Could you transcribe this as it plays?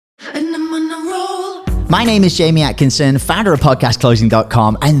My name is Jamie Atkinson, founder of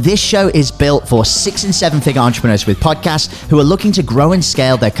podcastclosing.com, and this show is built for 6 and 7 figure entrepreneurs with podcasts who are looking to grow and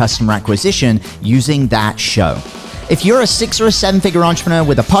scale their customer acquisition using that show. If you're a 6 or a 7 figure entrepreneur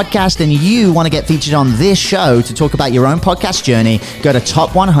with a podcast and you want to get featured on this show to talk about your own podcast journey, go to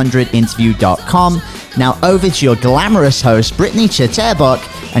top100interview.com. Now over to your glamorous host, Brittany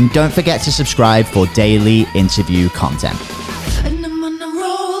Chatterbok, and don't forget to subscribe for daily interview content.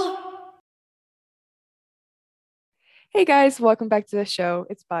 Hey guys, welcome back to the show.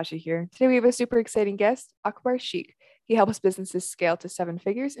 It's Baja here. Today we have a super exciting guest, Akbar Sheikh. He helps businesses scale to 7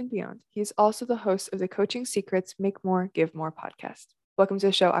 figures and beyond. He's also the host of the Coaching Secrets Make More, Give More podcast. Welcome to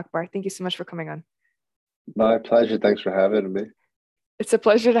the show, Akbar. Thank you so much for coming on. My pleasure. Thanks for having me. It's a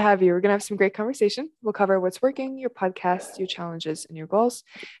pleasure to have you. We're going to have some great conversation. We'll cover what's working, your podcast, your challenges, and your goals.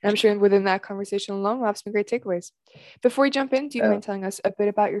 And I'm sure within that conversation alone, we'll have some great takeaways. Before we jump in, do you mind telling us a bit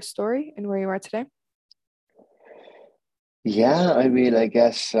about your story and where you are today? Yeah, I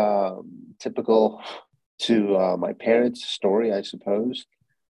guess typical to my parents' story, I suppose.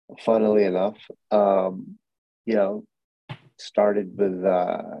 Funnily enough, started with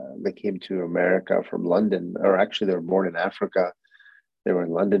they came to America from London, or actually they were born in Africa. They were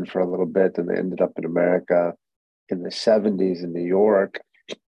in London for a little bit, and they ended up in America in the 70s in New York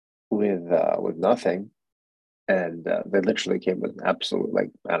with nothing, and they literally came with absolute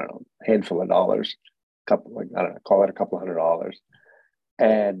handful of dollars. Call it a couple $100,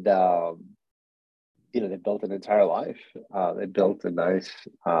 and they built an entire life. They built a nice,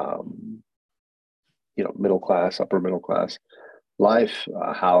 middle class, upper middle class life,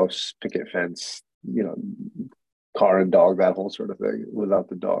 house, picket fence, car and dog, that whole sort of thing. Without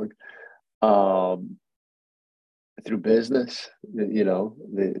the dog, through business,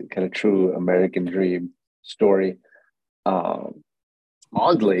 the kind of true American dream story.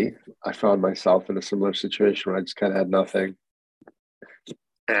 Oddly, I found myself in a similar situation where I just kind of had nothing.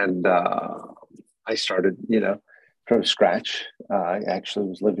 And I started, from scratch. I actually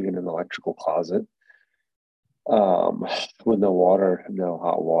was living in an electrical closet with no water, no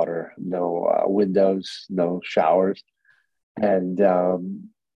hot water, no windows, no showers. And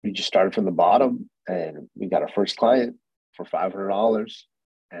we just started from the bottom, and we got our first client for $500.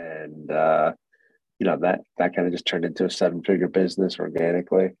 And that kind of just turned into a 7-figure business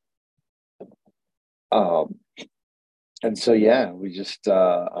organically. And so, we just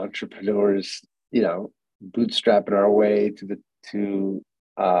entrepreneurs, bootstrapping our way to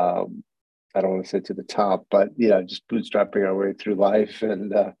I don't want to say to the top, but, just bootstrapping our way through life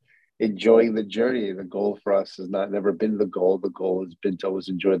and enjoying the journey. The goal for us has never been the goal. The goal has been to always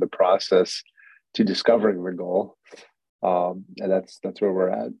enjoy the process to discovering the goal. And that's where we're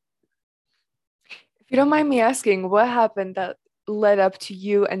at. If you don't mind me asking, what happened that led up to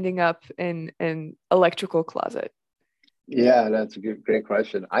you ending up in an electrical closet? Yeah, that's a great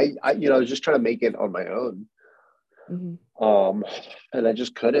question. I was just trying to make it on my own. Mm-hmm. And I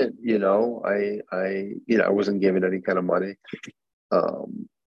just couldn't, I wasn't given any kind of money.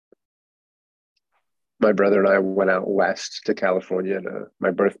 My brother and I went out west to California, to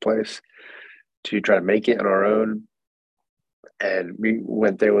my birthplace, to try to make it on our own. And we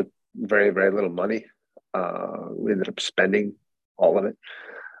went there with very, very little money. We ended up spending all of it,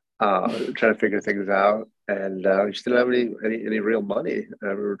 trying to figure things out. And we just didn't have any real money. We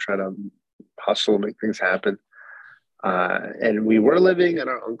were trying to hustle and make things happen. And we were living at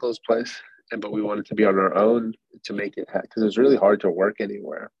our uncle's place, but we wanted to be on our own to make it happen, because it was really hard to work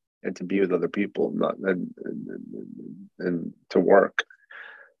anywhere and to be with other people, and to work.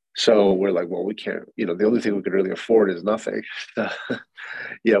 So we're like, well, we can't, the only thing we could really afford is nothing.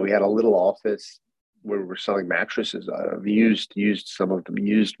 We had a little office where we were selling mattresses out of some of them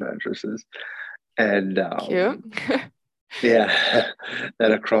used mattresses. And cute. Yeah.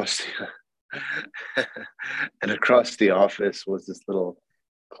 And across the office was this little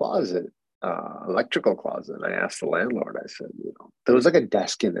closet, electrical closet. And I asked the landlord, I said, there was like a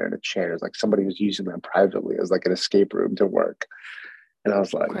desk in there and a chair. It was like somebody was using that privately as like an escape room to work. And I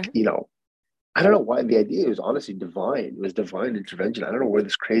was like, okay. I don't know why the idea was honestly divine. It was divine intervention. I don't know where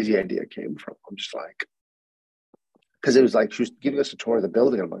this crazy idea came from. I'm just like, because it was like she was giving us a tour of the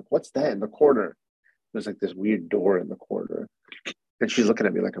building. I'm like, what's that in the corner? There's like this weird door in the corner. And she's looking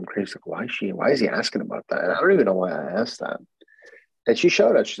at me like I'm crazy. Like, why is he asking about that? And I don't even know why I asked that. And she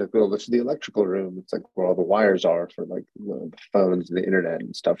showed us, she's like, well, this is the electrical room. It's like where all the wires are for like the phones and the internet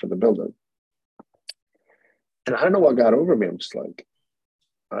and stuff in the building. And I don't know what got over me. I'm just like,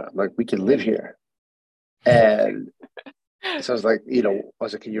 we can live here. And so I was like,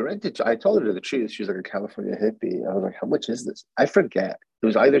 can you rent it? I told her the truth. She was like a California hippie. I was like, how much is this? I forget. It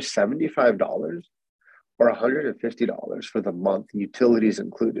was either $75 or $150 for the month, utilities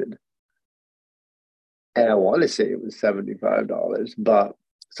included. And I want to say it was $75, but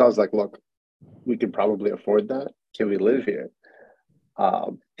so I was like, look, we could probably afford that. Can we live here?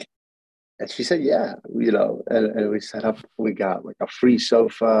 Um, and she said, yeah, and we set up, we got like a free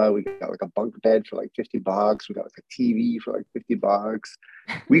sofa, we got like a bunk bed for like $50, we got like a TV for like $50.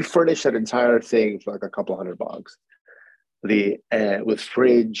 We furnished that entire thing for like a couple $100. With a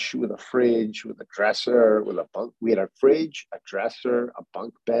fridge, with a dresser, with a bunk. We had a fridge, a dresser, a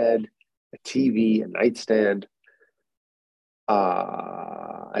bunk bed, a TV, a nightstand.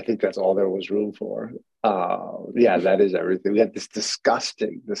 I think that's all there was room for. Yeah, that is everything. We had this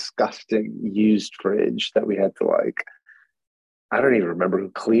disgusting used fridge that we had to like. I don't even remember who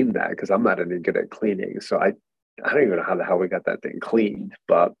cleaned that because I'm not any good at cleaning. So I don't even know how the hell we got that thing cleaned,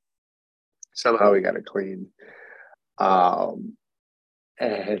 but somehow we got it cleaned. And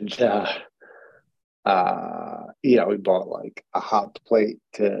we bought like a hot plate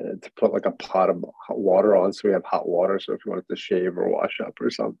to put like a pot of hot water on, so we have hot water. So if you wanted to shave or wash up or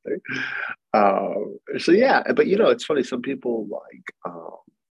something, so yeah. But it's funny. Some people like, oh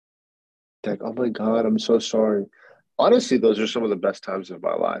my God, I'm so sorry. Honestly, those are some of the best times of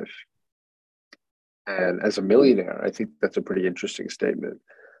my life. And as a millionaire, I think that's a pretty interesting statement.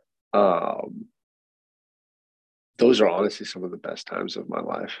 Those are honestly some of the best times of my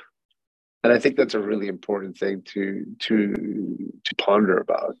life. And I think that's a really important thing to ponder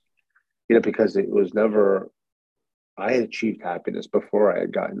about, because it was never, I had achieved happiness before I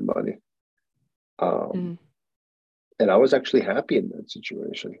had gotten money. And I was actually happy in that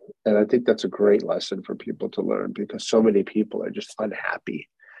situation. And I think that's a great lesson for people to learn, because so many people are just unhappy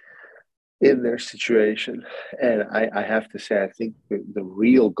in their situation. And I have to say, I think the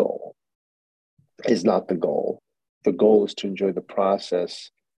real goal is not the goal. The goal is to enjoy the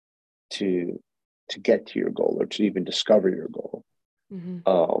process to get to your goal, or to even discover your goal.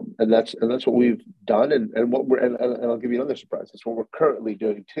 And that's what we've done, and what and I'll give you another surprise. That's what we're currently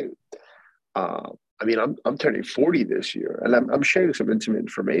doing too. I'm turning 40 this year, and I'm sharing some intimate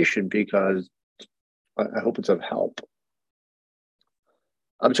information because I hope it's of help.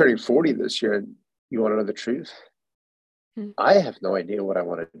 I'm turning 40 this year, and you want to know the truth? I have no idea what I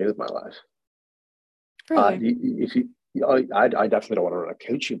want to do with my life. Really? I definitely don't want to run a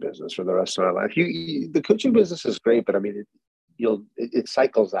coaching business for the rest of my life. The coaching business is great, but I mean, it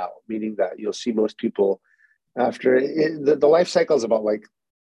cycles out, meaning that you'll see most people after the life cycle is about like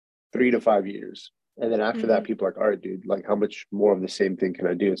 3 to 5 years. And then after that, people are like, all right, dude, like how much more of the same thing can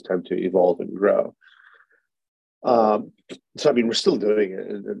I do? It's time to evolve and grow. So, I mean, we're still doing it.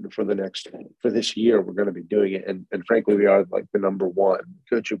 And for this year, we're going to be doing it. And frankly, we are like the number one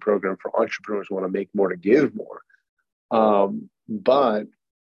coaching program for entrepreneurs who want to make more to give more. But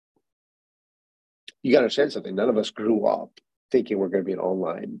you got to understand something. None of us grew up thinking we're going to be an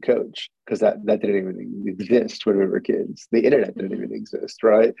online coach, because that didn't even exist when we were kids. The internet didn't even exist,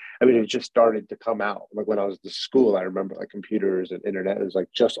 right? I mean, it just started to come out. Like when I was in school, I remember like computers and internet was like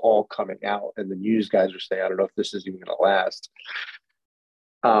just all coming out, and the news guys were saying, I don't know if this is even going to last.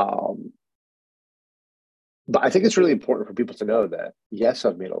 But I think it's really important for people to know that, yes,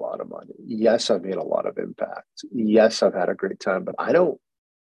 I've made a lot of money. Yes, I've made a lot of impact. Yes, I've had a great time, but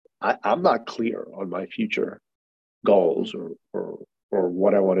I'm not clear on my future goals or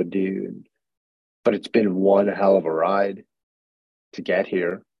what I want to do. But it's been one hell of a ride to get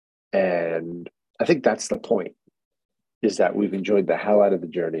here. And I think that's the point, is that we've enjoyed the hell out of the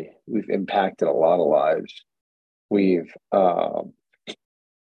journey. We've impacted a lot of lives. We've made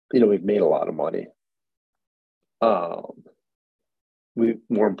a lot of money.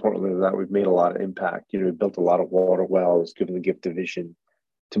 More importantly than that, we've made a lot of impact. We built a lot of water wells, given the gift of vision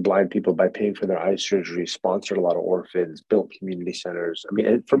to blind people by paying for their eye surgery, sponsored a lot of orphans, built community centers. I mean,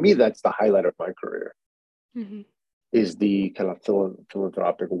 and for me, that's the highlight of my career, is the kind of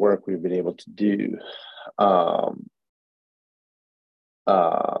philanthropic work we've been able to do.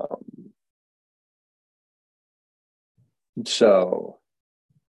 So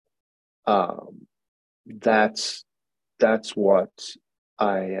that's what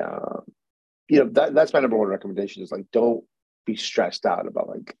that's my number one recommendation, is like, don't be stressed out about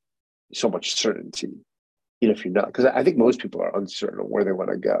like so much certainty, if you're not, because I think most people are uncertain of where they want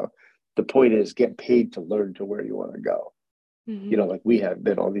to go. The point is, get paid to learn to where you want to go, like we have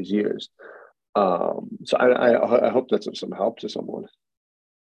been all these years. So I hope that's of some help to someone.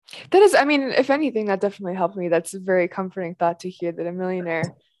 That is, I mean, if anything, that definitely helped me. That's a very comforting thought to hear, that a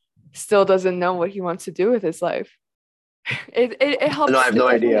millionaire still doesn't know what he wants to do with his life. It helps. No, I have no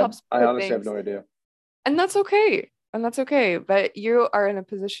idea. Helps, I honestly have no idea. And that's okay. And that's okay. But you are in a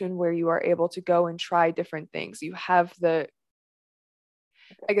position where you are able to go and try different things. You have the,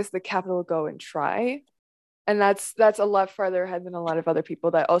 I guess, the capital to go and try. And that's a lot farther ahead than a lot of other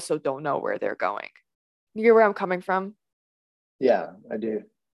people that also don't know where they're going. You get where I'm coming from? Yeah, I do.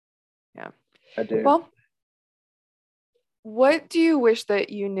 Yeah. I do. Well, what do you wish that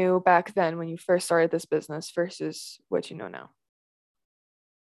you knew back then when you first started this business versus what you know now?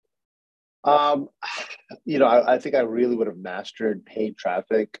 I think I really would have mastered paid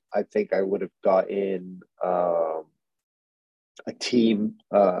traffic. I think I would have got in a team,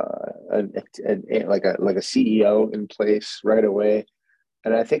 like a CEO in place right away,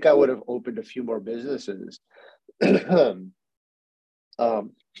 and I think I would have opened a few more businesses. The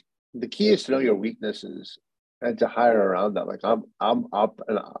key is to know your weaknesses and to hire around them. Like I'm up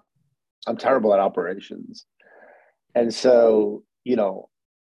and I'm terrible at operations, and so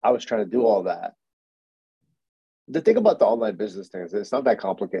I was trying to do all that. The thing about the online business thing is it's not that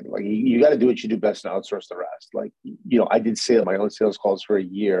complicated. Like you got to do what you do best and outsource the rest. Like I did my own sales calls for a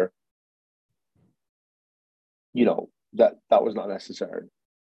year. That was not necessary.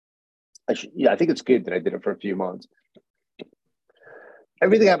 I think it's good that I did it for a few months.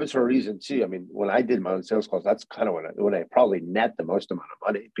 Everything happens for a reason too. I mean, when I did my own sales calls, that's kind of when I probably net the most amount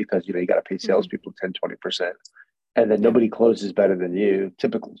of money, because you got to pay salespeople 10-20%, and then nobody closes better than you,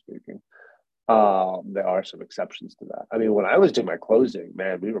 typically speaking. There are some exceptions to that. I mean, when I was doing my closing,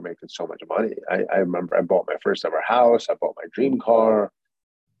 man, we were making so much money. I remember I bought my first ever house. I bought my dream car.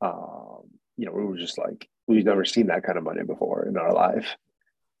 We were just like, we've never seen that kind of money before in our life.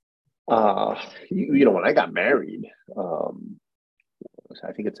 When I got married,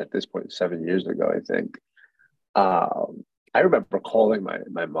 I think it's at this point 7 years ago, I think. I remember calling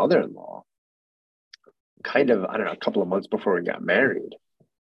my mother-in-law kind of, I don't know, a couple of months before we got married.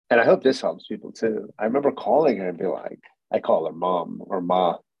 And I hope this helps people too. I remember calling her and be like, I call her mom or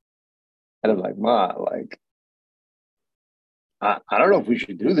ma. And I'm like, Ma, like, I don't know if we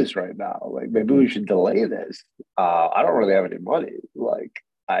should do this right now. Like, maybe we should delay this. I don't really have any money. Like,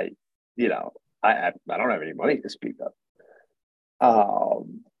 I don't have any money to speak of.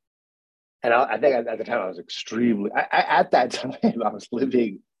 And I think at the time I was at that time I was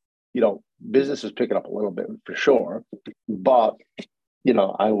living, business was picking up a little bit for sure. But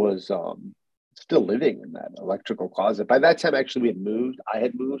I was still living in that electrical closet. By that time, actually, I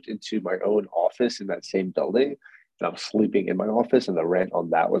had moved into my own office in that same building, and I was sleeping in my office, and the rent on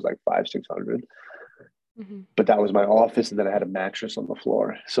that was like $500-600. But that was my office, and then I had a mattress on the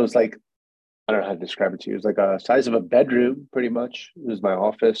floor. So it's like, I don't know how to describe it to you. It was like a size of a bedroom, pretty much. It was my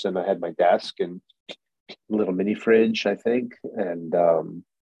office, and I had my desk and a little mini fridge, I think, and a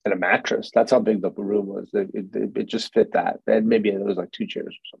mattress. That's how big the room was. It just fit that. And maybe it was like 2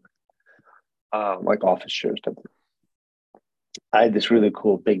 chairs or something, like office chairs type of thing. I had this really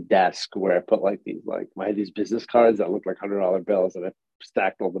cool big desk where I put I had these business cards that looked like $100 bills, and I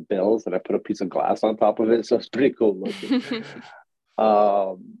stacked all the bills, and I put a piece of glass on top of it. So it's pretty cool looking.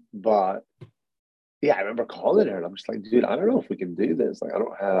 But yeah, I remember calling her and I'm just like, dude, I don't know if we can do this. Like, I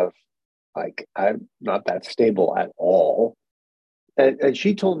don't have, I'm not that stable at all. And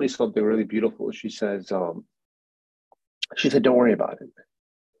she told me something really beautiful. She said, don't worry about it.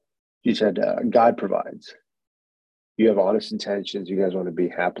 She said, God provides. You have honest intentions. You guys want to be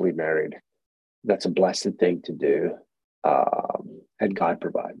happily married. That's a blessed thing to do. And God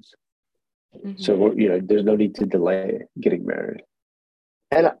provides. So, there's no need to delay getting married.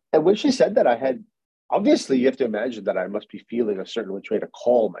 And when she said that, obviously you have to imagine that I must be feeling a certain which way to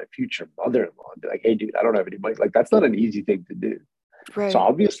call my future mother-in-law and be like, hey, dude, I don't have any money. Like, that's not an easy thing to do. Right. So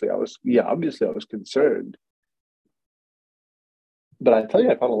obviously I was concerned. But I tell you,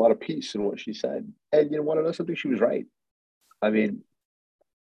 I found a lot of peace in what she said. And you want to know something? She was right. I mean,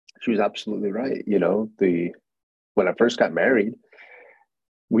 she was absolutely right. When I first got married,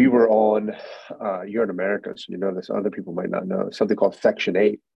 we were on, you're in America, so this, other people might not know, something called Section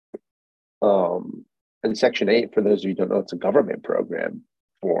 8. And Section 8, for those of you who don't know, it's a government program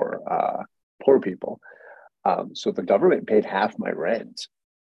for poor people. So the government paid half my rent,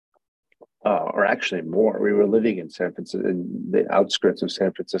 or actually more. We were living in in the outskirts of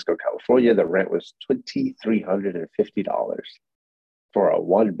San Francisco, California. The rent was $2,350 for a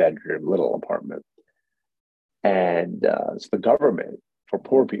 1-bedroom little apartment. And so the government, for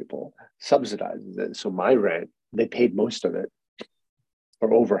poor people, subsidizes it. So my rent, they paid most of it,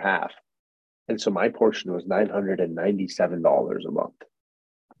 or over half. And so my portion was $997 a month.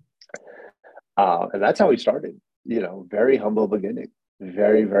 And that's how we started, very humble beginning,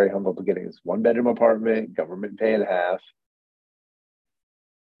 very, very humble beginnings. 1-bedroom apartment, government paying half.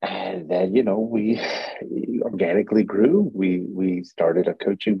 And then, we organically grew. We started a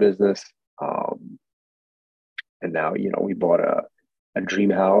coaching business, and now we bought a dream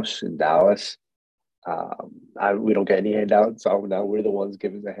house in Dallas. We don't get any handouts, so now we're the ones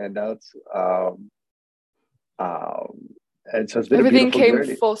giving the handouts. And so it's been Everything a beautiful came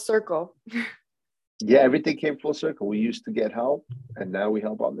journey. full circle. Yeah, everything came full circle. We used to get help, and now we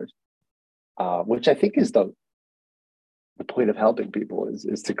help others, which I think is the point of helping people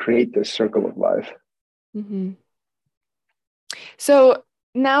is to create this circle of life. Mm-hmm. So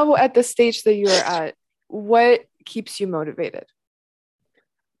now at the stage that you're at, what keeps you motivated?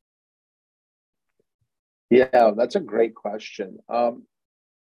 Yeah, that's a great question. If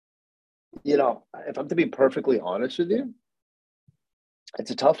I'm to be perfectly honest with you, it's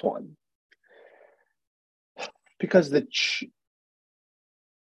a tough one because business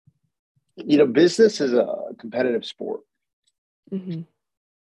is a competitive sport. Mm-hmm.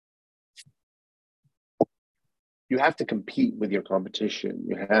 You have to compete with your competition.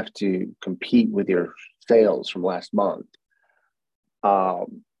 You have to compete with your sales from last month.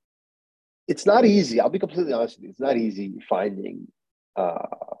 It's not easy. I'll be completely honest with you. It's not easy finding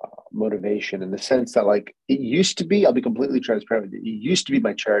motivation in the sense that, like, it used to be. I'll be completely transparent with you. It used to be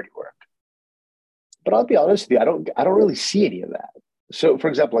my charity work, but I'll be honest with you. I don't really see any of that. So, for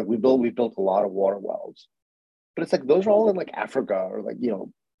example, like we've built a lot of water wells, but it's like those are all in like Africa or like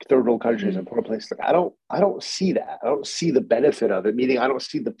third world countries and poor places. Like I don't see that. I don't see the benefit of it. Meaning I don't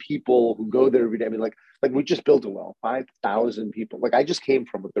see the people who go there every day. I mean, like we just built a well, 5,000 people. Like I just came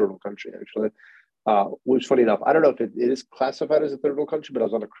from a third world country actually. Which funny enough, I don't know if it is classified as a third world country, but I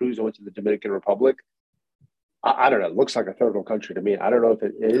was on a cruise. I went to the Dominican Republic. I don't know. It looks like a third world country to me. I don't know if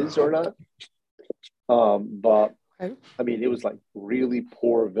it is or not. But I mean, it was like really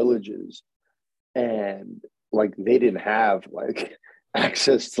poor villages, and like they didn't have like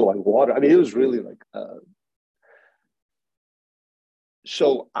access to like water. I mean, it was really like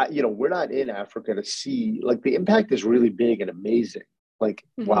we're not in Africa to see, like, the impact is really big and amazing. Like,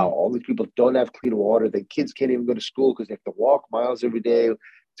 wow, all these people don't have clean water. The kids can't even go to school because they have to walk miles every day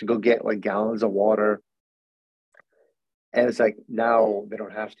to go get like gallons of water. And it's like now they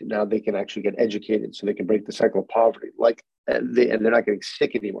don't have to. Now they can actually get educated, so they can break the cycle of poverty. Like, and they're not getting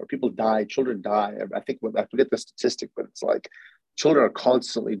sick anymore. People die, children die. I forget the statistic, but it's like children are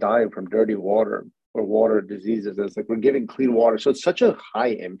constantly dying from dirty water or water diseases. And it's like we're giving clean water, so it's such a high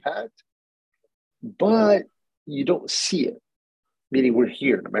impact, but you don't see it. Meaning we're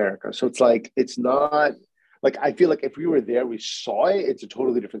here in America, so it's like it's not like I feel like if we were there, we saw it. It's a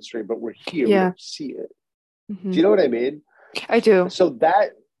totally different story, but we're here, we don't see it. Do you know what I mean? I do. So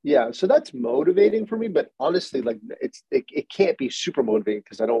that's motivating for me. But honestly, like it can't be super motivating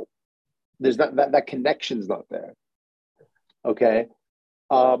because there's not that connection's not there. Okay.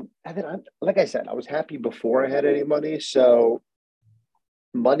 And then like I said, I was happy before I had any money. So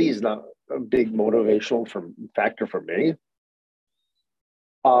money is not a big motivational factor for me.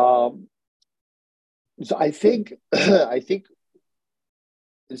 So I think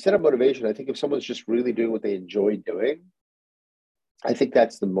instead of motivation, I think if someone's just really doing what they enjoy doing, I think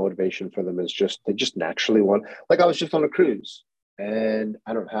that's the motivation for them is just they just naturally want. Like I was just on a cruise and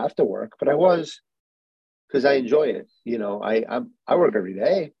I don't have to work, but I was because I enjoy it. I work every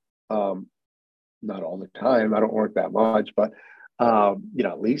day, not all the time. I don't work that much, but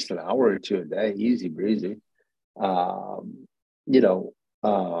at least an hour or two a day, easy breezy. Um, you know,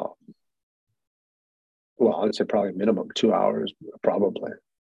 uh, well, I'd say probably minimum 2 hours, probably,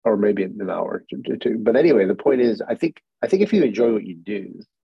 or maybe an hour to two. But anyway, the point is, I think if you enjoy what you do,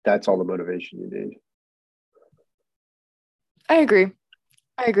 that's all the motivation you need. I agree.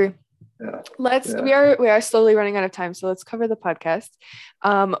 Yeah. We are slowly running out of time, so let's cover the podcast.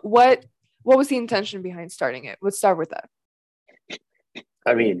 What was the intention behind starting it? Let's start with that.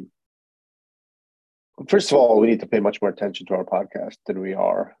 I mean, first of all, we need to pay much more attention to our podcast than we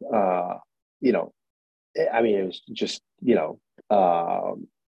are. I mean, it was just, the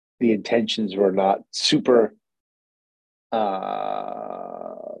intentions were not super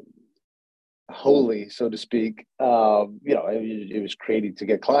holy, so to speak. It was created to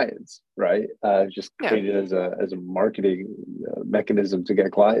get clients, right? Just created as a marketing mechanism to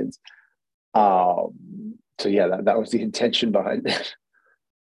get clients. So yeah, that was the intention behind it.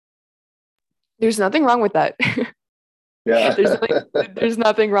 There's nothing wrong with that. Yeah. there's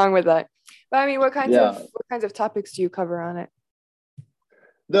nothing wrong with that. But I mean, what kinds of topics do you cover on it?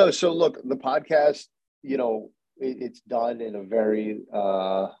 No, so look, the podcast, it's done in a very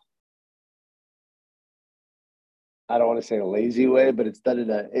I don't want to say a lazy way, but it's done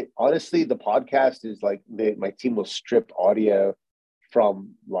in honestly, the podcast is like my team will strip audio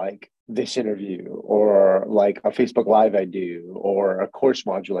from like this interview, or like a Facebook Live I do, or a course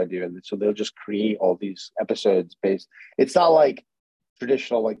module I do. And so they'll just create all these episodes based. It's not like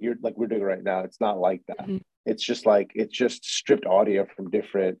traditional, like we're doing right now. It's not like that. Mhm. It's just stripped audio from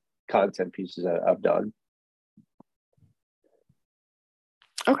different content pieces that I've done.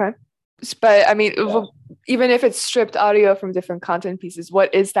 Okay. But I mean, Yeah. even if it's stripped audio from different content pieces,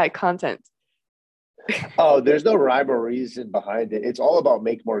 what is that content? Oh, there's no rhyme or reason behind it. It's all about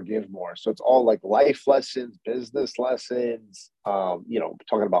make more, give more. So it's all like life lessons, business lessons,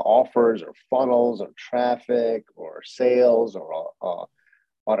 talking about offers or funnels or traffic or sales or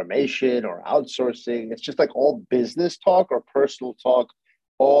automation or outsourcing. It's just like all business talk or personal talk,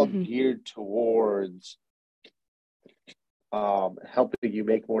 all geared towards helping you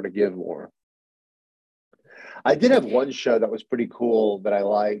make more to give more. I did have one show that was pretty cool that I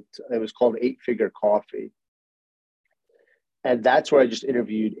liked. It was called 8-Figure Coffee. And that's where I just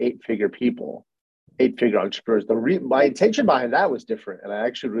interviewed 8-figure people, 8-figure entrepreneurs. My intention behind that was different. And I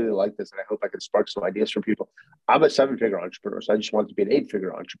actually really like this. And I hope I can spark some ideas for people. I'm a 7-figure entrepreneur. So I just wanted to be an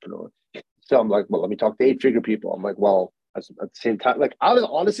 8-figure entrepreneur. So I'm like, well, let me talk to 8-figure people. I'm like, well, at the same time, like I was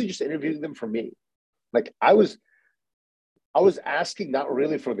honestly just interviewing them for me. Like I was asking not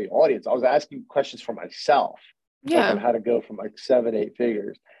really for the audience. I was asking questions for myself, like on how to go from like 7, 8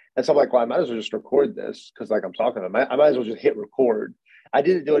 figures. And so I'm like, well, I might as well just record this because like I'm talking to them. I might as well just hit record. I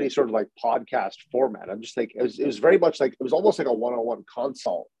didn't do any sort of like podcast format. I'm just like, it was very much like, it was almost like a one-on-one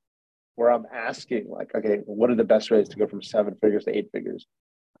consult where I'm asking like, okay, what are the best ways to go from 7 figures to 8 figures?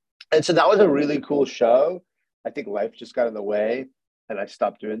 And so that was a really cool show. I think life just got in the way and I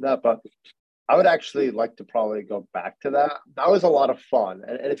stopped doing that. But I would actually like to probably go back to that. That was a lot of fun.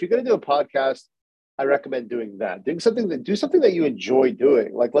 And if you're going to do a podcast, I recommend doing that. Do something that you enjoy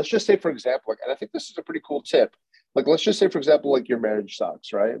doing. Like, let's just say, for example, and I think this is a pretty cool tip. Like, let's just say, for example, like your marriage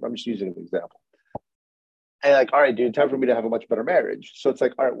sucks, right? I'm just using an example. And like, all right, dude, time for me to have a much better marriage. So it's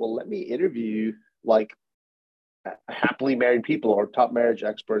like, all right, well, let me interview like happily married people or top marriage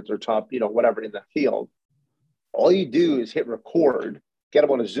experts or top, whatever in that field. All you do is hit record, get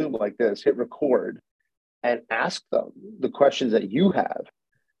them on a Zoom like this, hit record, and ask them the questions that you have,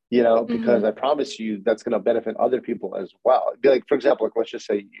 because I promise you that's going to benefit other people as well. It'd be like, for example, like let's just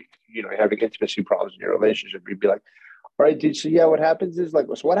say, you're having intimacy problems in your relationship. You'd be like, all right, dude, so yeah, what happens is like,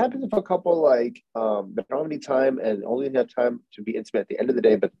 so what happens if a couple like, they don't have any time and only have time to be intimate at the end of the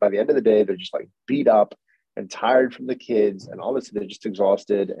day, but by the end of the day, they're just like beat up and tired from the kids, and obviously they're just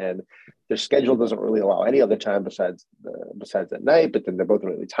exhausted, and their schedule doesn't really allow any other time besides at night, but then they're both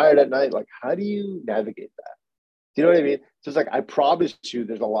really tired at night. Like, how do you navigate that? Do you know what I mean? So it's like, I promise you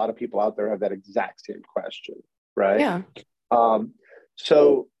there's a lot of people out there who have that exact same question, right? Yeah.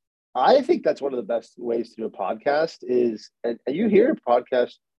 So I think that's one of the best ways to do a podcast is, and you hear a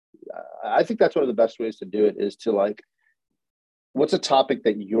podcast, I think that's one of the best ways to do it is to like, what's a topic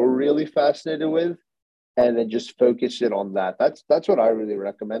that you're really fascinated with? And then just focus it on that. That's what I really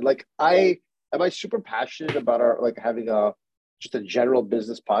recommend. Like, am I super passionate about having just a general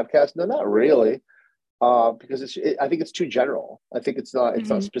business podcast? No, not really, because I think it's too general. I think it's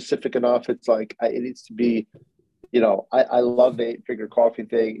not specific enough. It's like it needs to be, I love the 8-Figure Coffee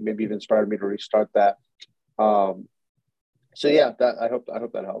thing. Maybe even inspired me to restart that. So yeah, I hope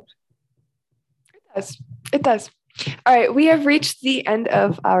that helps. It does. All right, we have reached the end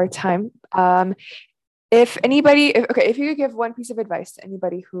of our time. If you could give one piece of advice to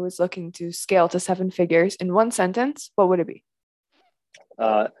anybody who is looking to scale to 7 figures in one sentence, what would it be?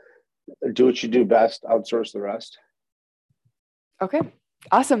 Do what you do best, outsource the rest. Okay,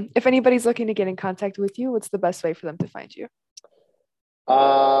 awesome. If anybody's looking to get in contact with you, what's the best way for them to find you?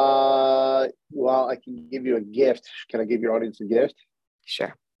 Well, I can give you a gift. Can I give your audience a gift?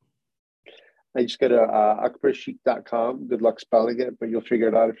 Sure. I just go to akbarsheikh.com. Good luck spelling it, but you'll figure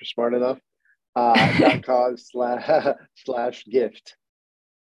it out if you're smart enough. .com/gift.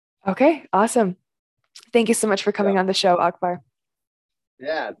 Okay, awesome. Thank you so much for coming on the show, Akbar.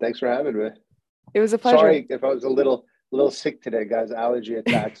 Yeah, thanks for having me. It was a pleasure. Sorry if I was a little sick today, guys. Allergy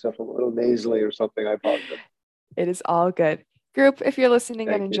attack, so if I'm a little nasally or something, I apologize. It is all good. Group, if you're listening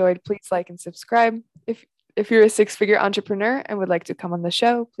and enjoyed, please like and subscribe. If you're a 6-figure entrepreneur and would like to come on the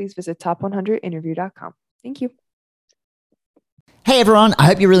show, please visit top100interview.com. Thank you. Hey everyone, I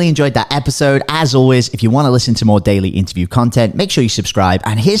hope you really enjoyed that episode. As always, if you want to listen to more daily interview content, make sure you subscribe.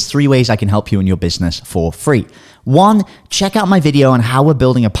 And here's 3 ways I can help you in your business for free. 1, check out my video on how we're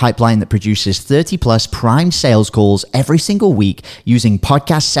building a pipeline that produces 30 plus prime sales calls every single week using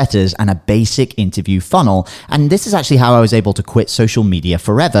podcast setters and a basic interview funnel. And this is actually how I was able to quit social media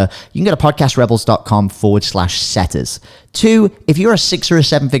forever. You can go to podcastrebels.com/setters. 2, if you're a 6 or a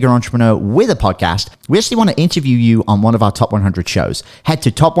 7-figure entrepreneur with a podcast, we actually want to interview you on one of our top 100 shows. Head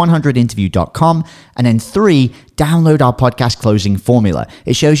to top100interview.com. And then 3, download our podcast closing formula.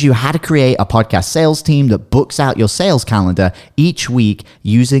 It shows you how to create a podcast sales team that books out your sales calendar each week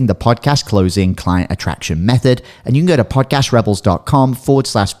using the podcast closing client attraction method. And you can go to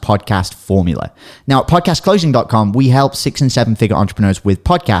podcastrebels.com/podcast formula. Now, at podcastclosing.com, we help 6 and 7-figure entrepreneurs with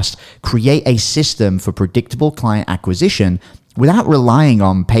podcasts create a system for predictable client acquisition without relying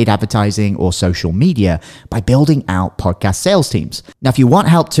on paid advertising or social media by building out podcast sales teams. Now, if you want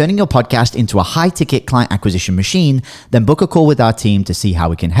help turning your podcast into a high-ticket client acquisition machine, then book a call with our team to see how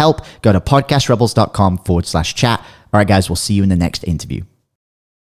we can help. Go to podcastrebels.com/chat. All right, guys, we'll see you in the next interview.